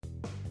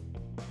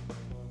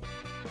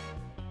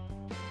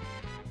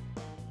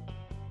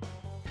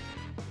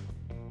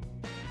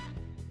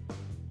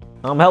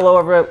Hello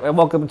everyone, and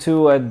welcome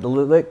to a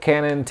Lit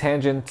Canon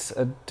Tangent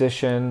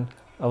edition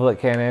of Lit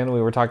Canon.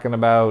 We were talking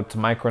about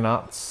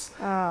Micronauts,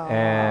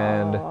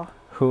 and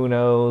who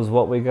knows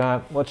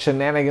what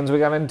shenanigans we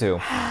got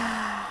into.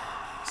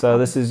 So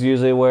this is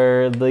usually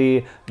where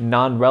the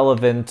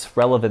non-relevant,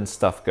 relevant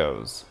stuff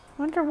goes.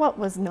 I wonder what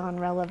was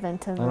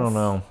non-relevant in this.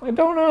 I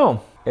don't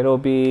know. It'll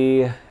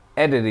be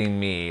editing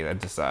me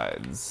that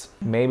decides.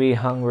 Maybe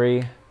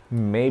hungry,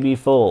 maybe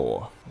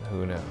full.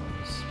 Who knows?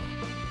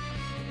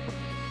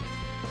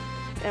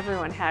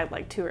 Everyone had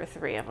like 2 or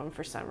 3 of them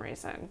for some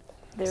reason.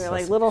 They were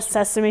like little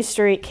Sesame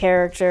Street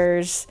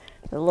characters,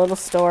 the little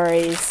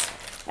stories.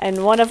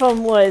 And one of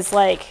them was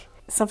like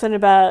something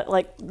about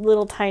like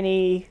little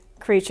tiny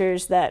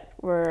creatures that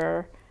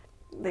were,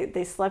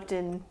 they slept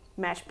in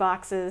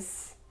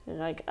matchboxes. And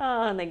like,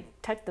 and they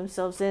tucked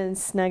themselves in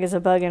snug as a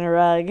bug in a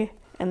rug.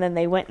 And then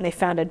they went and they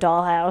found a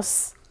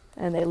dollhouse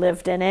and they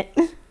lived in it.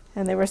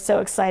 And they were so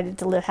excited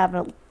to have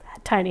a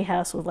tiny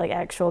house with like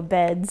actual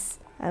beds.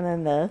 And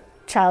then the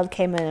child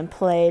came in and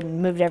played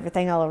and moved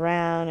everything all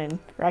around and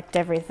wrecked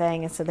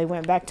everything, and so they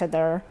went back to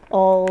their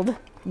old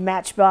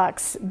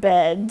matchbox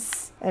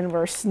beds and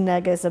were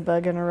snug as a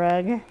bug in a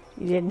rug.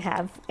 You didn't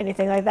have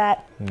anything like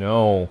that?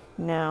 No.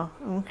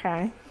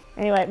 Okay.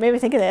 Anyway, maybe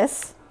think of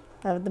this,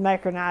 of the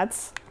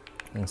Micronauts.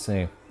 Let's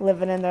see.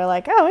 Living in there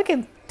like, we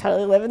could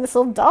totally live in this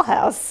little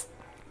dollhouse.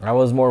 I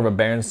was more of a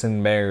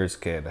Berenstain Bears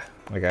kid.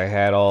 Like, I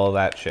had all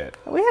that shit.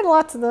 We had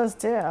lots of those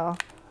too.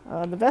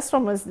 The best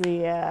one was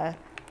the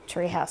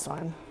treehouse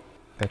one.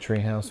 The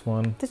treehouse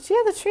one? The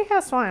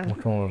treehouse one.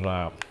 Which one was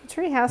that? The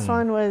treehouse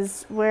one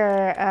was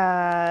where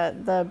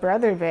the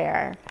brother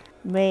bear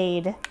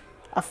made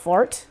a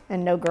fort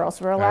and no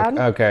girls were allowed.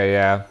 Okay,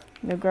 yeah.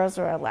 No girls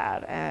were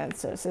allowed, and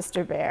so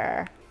Sister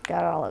Bear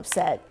got all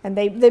upset. And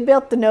they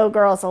built the no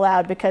girls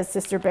allowed because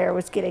Sister Bear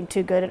was getting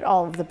too good at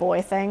all of the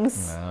boy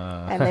things.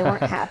 And they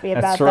weren't happy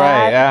about that. That's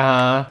right,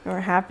 uh-huh. They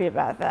weren't happy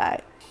about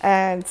that.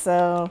 And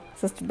so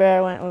Sister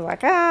Bear went and was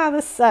like,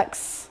 this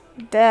sucks.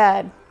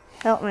 Dad,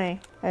 help me.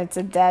 And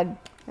so Dad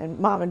and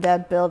Mom and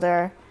Dad build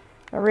her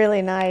a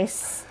really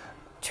nice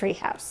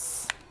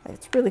treehouse.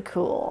 It's really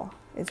cool.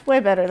 It's way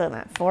better than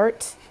that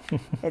fort.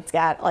 It's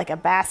got like a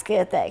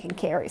basket that can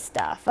carry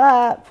stuff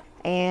up.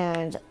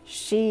 And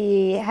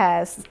she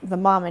has the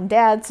Mom and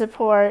Dad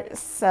support.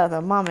 So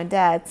the Mom and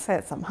Dad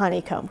set some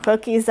honeycomb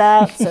cookies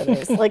up. So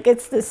there's like,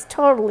 it's this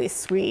totally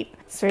sweet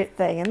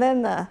thing. And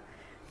then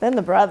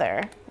the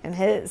brother and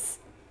his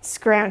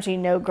scroungy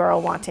no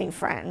girl wanting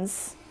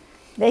friends,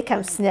 they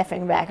come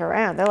sniffing back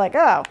around. They're like,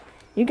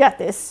 you got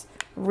this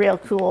real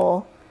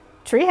cool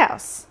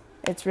treehouse.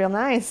 It's real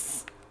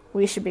nice.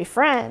 We should be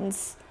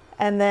friends.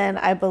 And then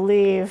I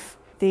believe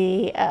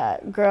the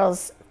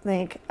girls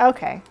think,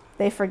 okay,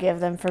 they forgive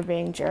them for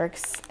being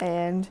jerks.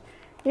 And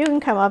you can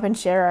come up and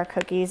share our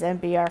cookies and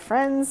be our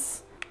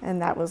friends.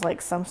 And that was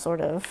like some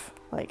sort of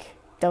like,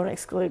 don't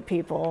exclude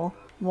people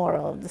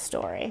moral of the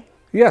story.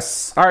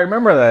 Yes, I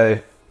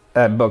remember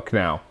that book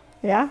now.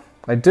 Yeah?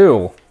 I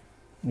do.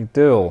 You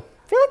do.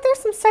 I feel like there's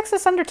some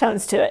sexist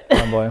undertones to it.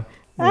 Oh boy.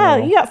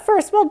 You got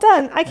first. Well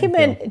done. I came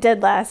in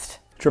dead last.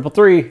 Triple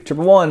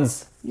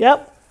ones.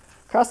 Yep.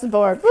 Across the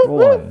board.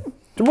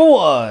 Triple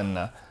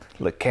one.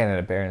 Look,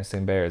 Canada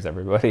Berenstain Bears,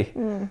 everybody.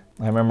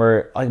 I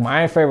remember, like,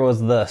 my favorite was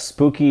the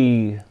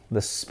spooky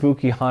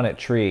haunted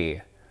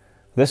tree.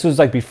 This was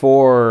like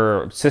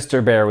before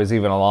Sister Bear was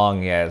even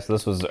along yet. So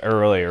this was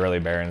early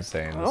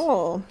Berenstains.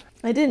 Oh,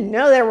 I didn't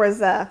know there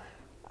was a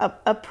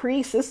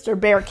pre-Sister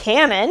Bear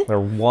canon.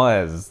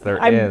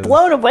 I'm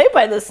blown away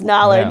by this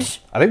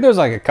knowledge. Yeah. I think there's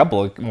like a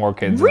couple of more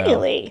kids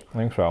Really? now.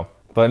 I think so.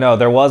 But no,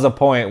 there was a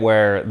point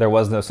where there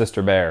was no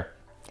Sister Bear.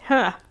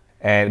 Huh.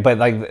 But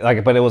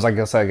it was like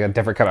a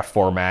different kind of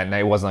format, and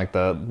it wasn't like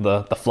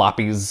the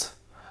floppies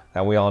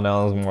that we all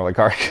know. It was more like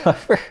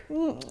hardcover.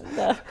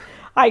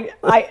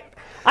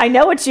 I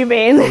know what you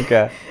mean.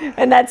 Okay.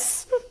 And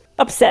that's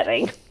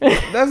upsetting.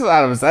 That's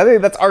not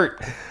upsetting. That's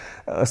art.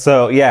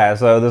 So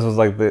this was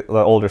like the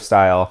older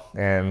style,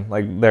 and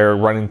like they're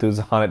running through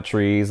the haunted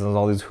trees, and there's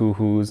all these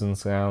hoo-hoos and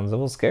sounds. It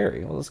was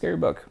scary. It was a scary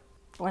book.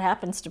 What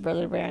happens to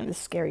Brother Bear in this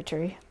scary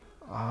tree?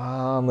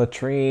 The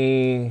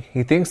tree.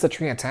 He thinks the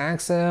tree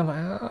attacks him.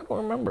 I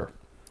don't remember.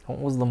 What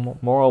was the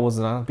moral? Was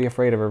not be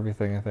afraid of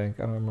everything. I think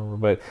I don't remember,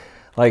 but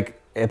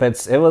like it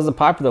was a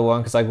popular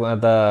one because like when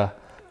the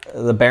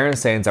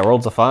Berenstains at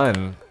Worlds of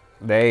Fun,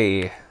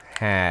 they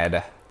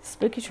had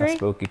spooky tree. A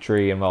spooky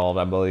tree involved,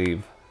 I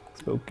believe.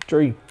 Spooky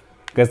tree,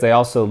 because they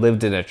also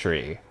lived in a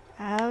tree.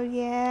 Oh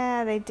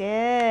yeah, they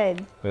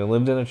did. They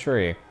lived in a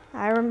tree.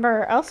 I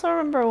also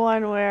remember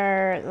one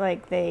where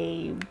like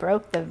they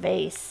broke the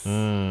vase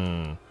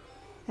and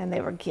they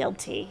were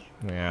guilty.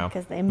 Yeah,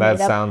 because that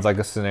sounds like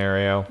a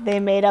scenario. They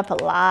made up a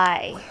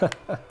lie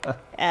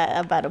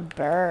about a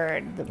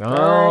bird. The bird.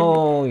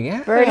 Oh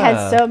yeah. Bird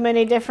had so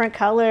many different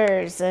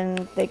colors,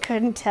 and they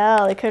couldn't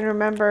tell. They couldn't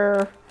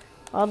remember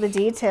all the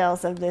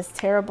details of this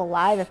terrible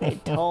lie that they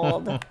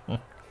told.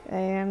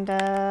 And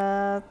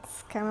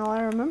that's kind of all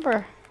I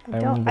remember.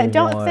 I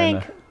don't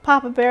think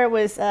Papa Bear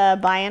was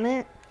buying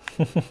it.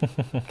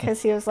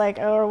 Because he was like,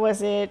 oh, or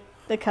was it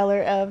the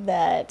color of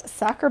that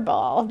soccer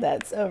ball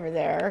that's over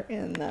there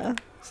in the...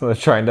 So they're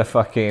trying to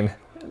fucking...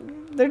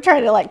 They're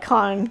trying to like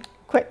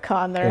quick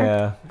con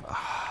there.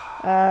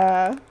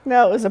 Yeah.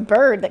 No, it was a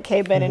bird that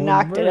came in and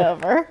knocked it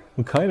over.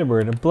 What kind of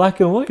bird? A black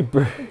and white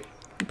bird.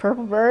 A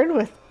purple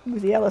bird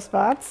with yellow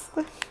spots.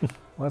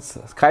 What's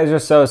this? Kaiser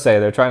Sose.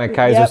 They're trying to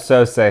Kaiser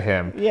Sose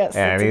him. Yes.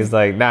 And he's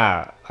like,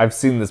 nah, I've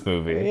seen this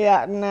movie.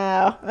 Yeah,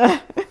 no.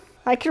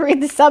 I can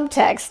read the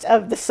subtext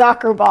of the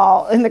soccer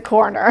ball in the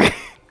corner.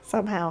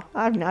 Somehow.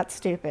 I'm not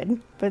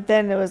stupid. But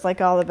then it was like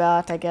all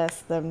about, I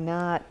guess, them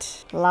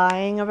not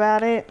lying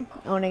about it.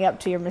 Owning up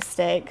to your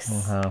mistakes.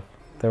 Uh-huh.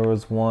 There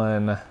was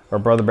one where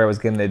Brother Bear was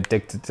getting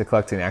addicted to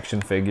collecting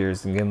action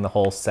figures and getting the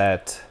whole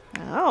set.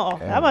 Oh,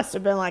 that must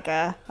have been like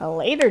a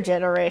later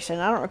generation.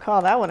 I don't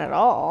recall that one at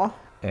all.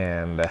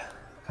 And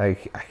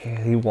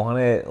he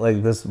wanted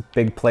like this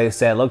big play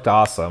set. It looked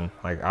awesome.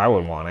 Like I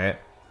would want it.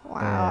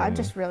 Wow, I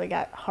just really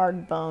got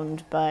hard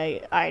boned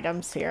by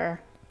items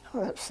here. That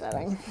was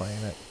upsetting.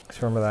 Playing it. Just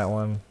remember that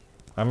one.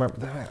 I remember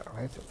that.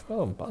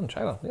 Oh, a bunch.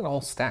 I don't. A whole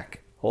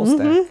stack.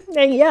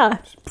 Stack. Yeah.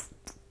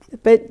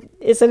 But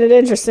isn't it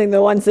interesting,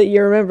 the ones that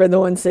you remember, the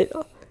ones that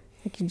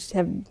like you just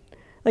have,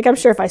 like I'm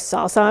sure if I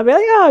saw some, I'd be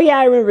like, oh yeah,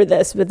 I remember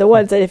this. But the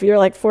ones that if you're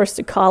like forced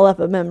to call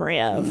up a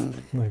memory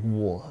of, like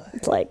what?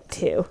 It's like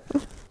two.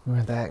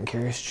 Remember that in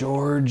Curious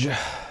George,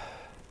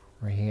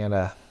 where he had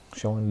a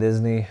show on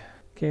Disney.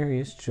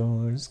 Curious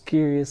George,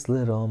 curious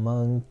little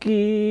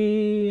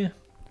monkey.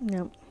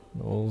 Nope.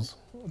 Those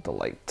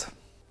delight.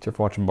 Did you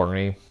ever watch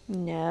Barney?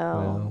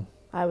 No.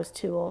 I was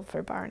too old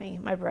for Barney.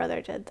 My brother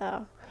did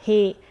though.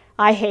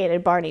 I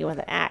hated Barney with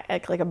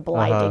like a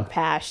blinding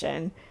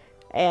passion,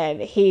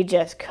 and he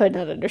just could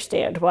not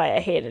understand why I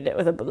hated it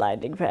with a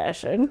blinding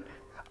passion.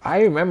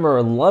 I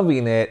remember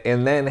loving it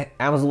and then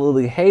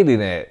absolutely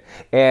hating it,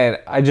 and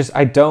I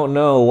don't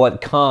know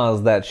what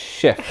caused that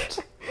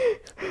shift.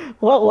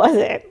 What was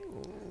it?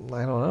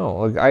 I don't know.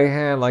 Like I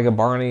had like a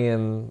Barney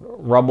and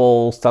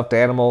Rubble stuffed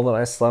animal that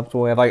I slept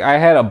with. Like I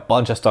had a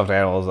bunch of stuffed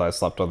animals that I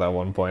slept with at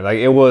one point. Like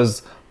it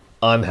was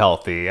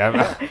unhealthy.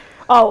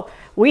 Oh,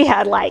 we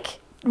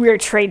were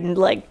trading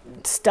like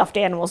stuffed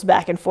animals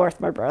back and forth,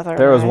 my brother.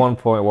 There was one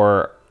point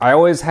where I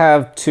always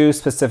have two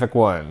specific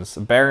ones.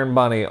 Bear and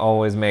Bunny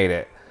always made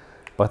it.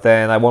 But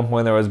then at one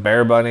point there was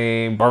Bear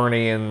Bunny,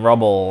 Barney, and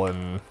Rubble,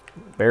 and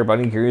Bear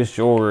Bunny, Curious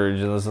George,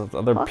 and this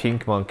other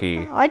pink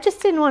monkey. I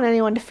just didn't want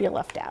anyone to feel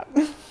left out.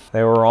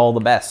 They were all the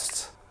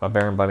best. But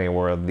Bear and Bunny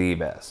were the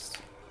best.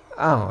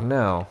 Oh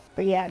no.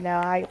 But yeah, no,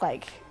 I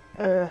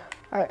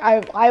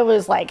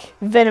was like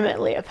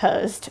vehemently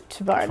opposed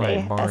to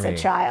Barney as a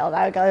child.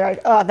 I would go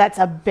like, oh, that's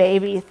a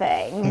baby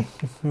thing.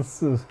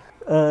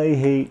 I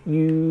hate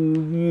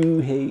you, you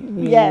hate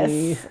me.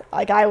 Yes,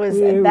 like I was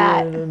We're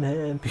that. An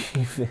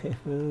unhappy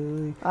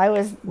family. I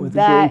was With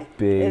that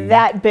big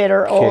that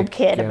bitter old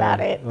kid and about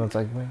it. It's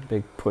like my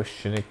big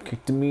push and it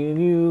kicked me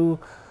and you.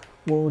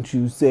 Won't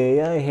you say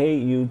I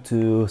hate you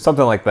too?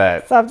 Something like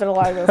that. Something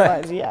along those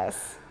lines.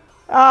 Yes.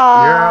 Oh,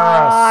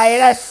 I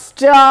had a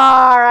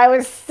star. I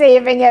was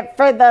saving it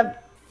for the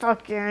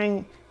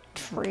fucking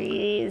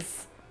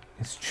trees.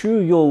 It's true,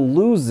 you'll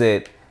lose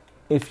it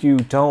if you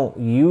don't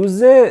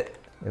use it.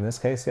 In this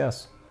case,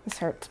 yes. This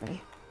hurts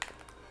me.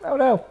 Oh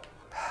no.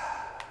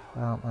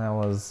 Well, that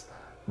was...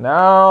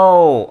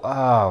 No!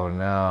 Oh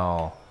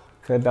no.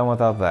 Could have done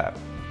without that.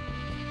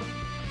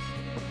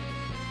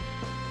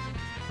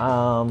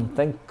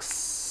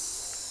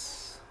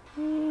 Thanks.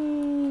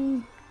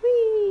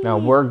 Now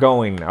we're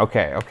going.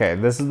 Okay.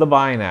 This is the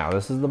bye now.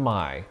 This is the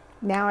bye.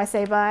 Now I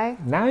say bye?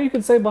 Now you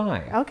can say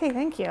bye. Okay,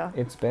 thank you.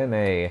 It's been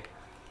a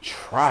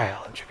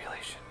trial and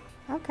tribulation.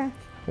 Okay.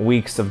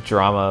 Weeks of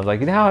drama,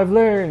 like now I've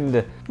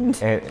learned,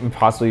 and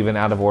possibly even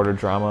out of order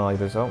drama, like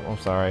this. Oh, I'm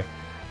sorry.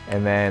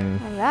 And then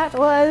And that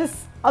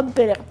was a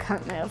bit of a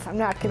cunt move. I'm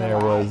not gonna lie.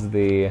 there was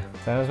the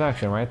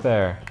satisfaction right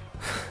there.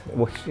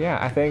 Which, yeah,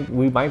 I think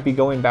we might be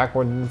going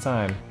backward in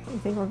time. You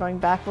think we're going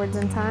backwards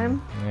in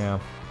time? Yeah.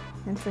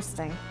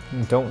 Interesting.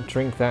 Don't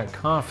drink that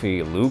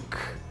coffee, Luke.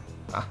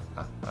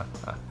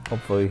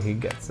 Hopefully he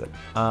gets it.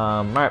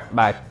 All right,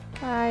 bye.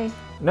 Bye.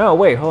 No,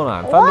 wait, hold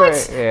on. What?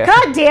 Thunder,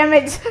 God damn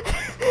it!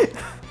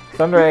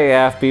 Thunder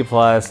AF, B+,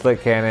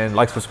 Lit Cannon,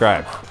 like,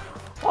 subscribe.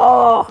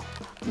 Oh,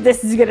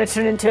 this is gonna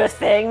turn into a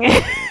thing.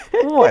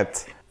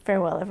 What?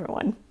 Farewell,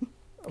 everyone.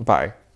 Bye.